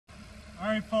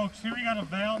Alright folks, here we got a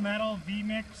VALMETAL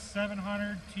V-MIX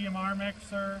 700 TMR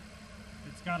mixer.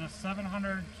 It's got a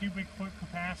 700 cubic foot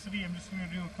capacity. I'm just going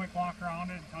to do a quick walk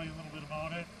around it and tell you a little bit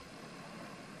about it.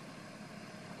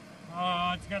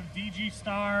 It's got a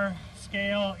Digi-Star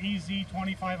scale EZ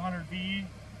 2500V.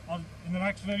 In the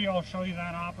next video I'll show you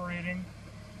that operating.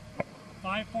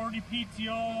 540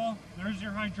 PTO. There's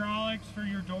your hydraulics for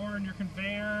your door and your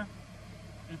conveyor.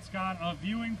 It's got a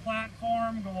viewing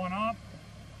platform going up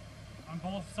on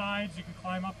both sides. You can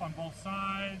climb up on both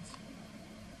sides.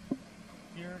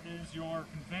 Here is your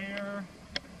conveyor.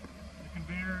 The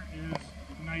conveyor is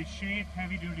nice shape,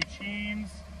 heavy duty chains,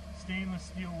 stainless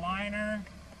steel liner.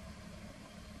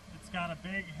 It's got a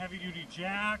big heavy duty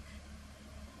jack,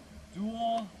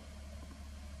 dual.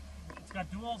 It's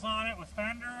got duals on it with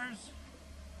fenders.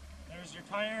 There's your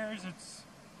tires. It's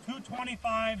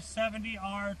 225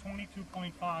 70R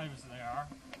 22.5s they are.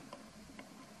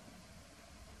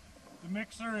 The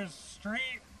mixer is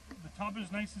straight. The tub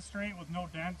is nice and straight with no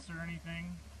dents or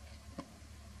anything.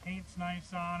 Paint's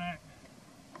nice on it.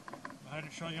 Go ahead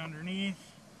and show you underneath.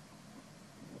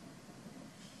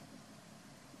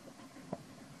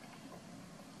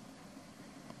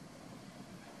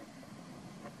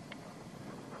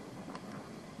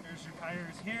 There's your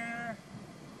tires here.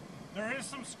 There is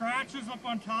some scratches up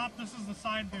on top. This is the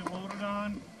side they loaded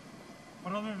on.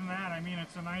 But other than that, I mean,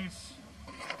 it's a nice,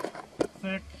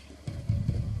 thick,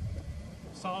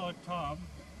 solid tub.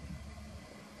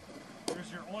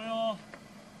 There's your oil.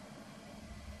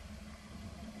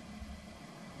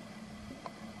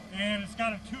 And it's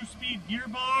got a 2-speed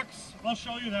gearbox. I'll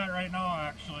show you that right now,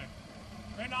 actually.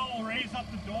 Right now we'll raise up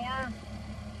the door.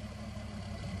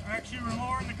 Actually, we're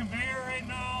lowering the conveyor right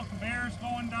now. Conveyor's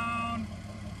going down.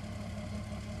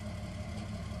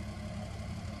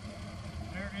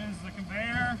 There is the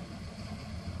conveyor.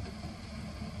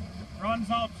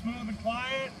 Runs out smooth and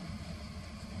quiet.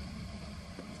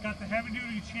 It's got the heavy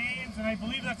duty chains, and I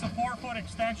believe that's a 4-foot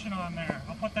extension on there.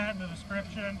 I'll put that in the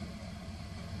description.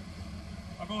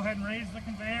 I'll go ahead and raise the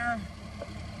conveyor.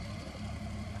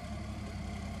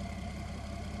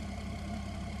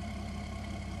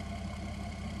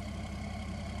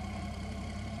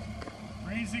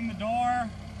 Raising the door.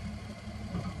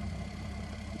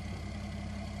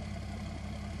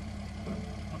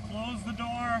 I'll close the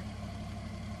door.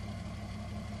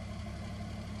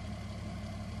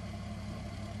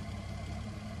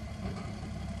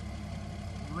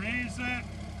 Raise it.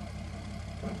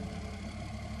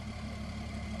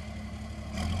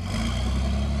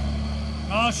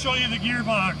 I'll show you the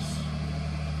gearbox.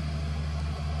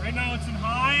 Right now it's in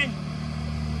high.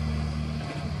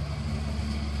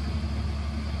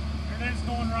 There it is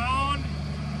going round.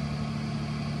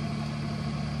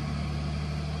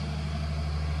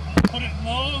 I'll put it in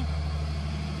low.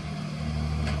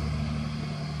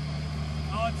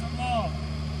 Now it's in low.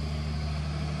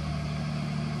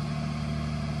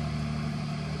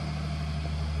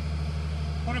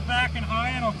 Put it back in high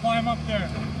and I'll climb up there.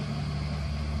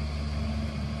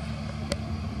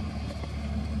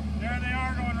 There they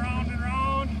are going round and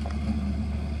round.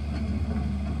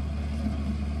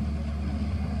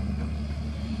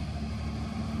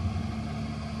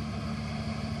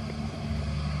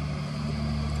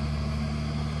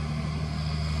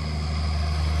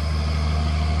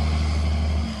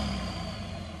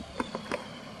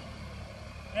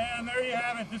 And there you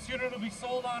have it. This unit will be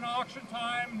sold on auction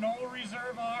time. No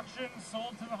reserve auction.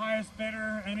 Sold to the highest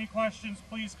bidder. Any questions,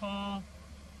 please call.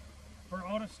 For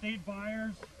out-of-state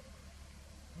buyers,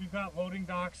 we've got loading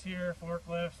docks here,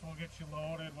 forklifts. We'll get you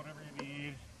loaded, whatever you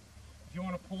need. If you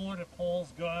want to pull it, it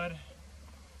pulls good.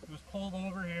 It was pulled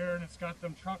over here, and it's got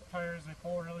them truck tires. They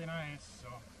pull really nice. So,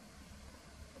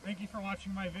 thank you for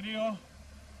watching my video.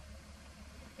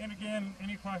 And again,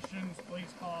 any questions,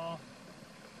 please call.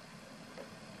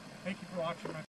 Thank you for watching my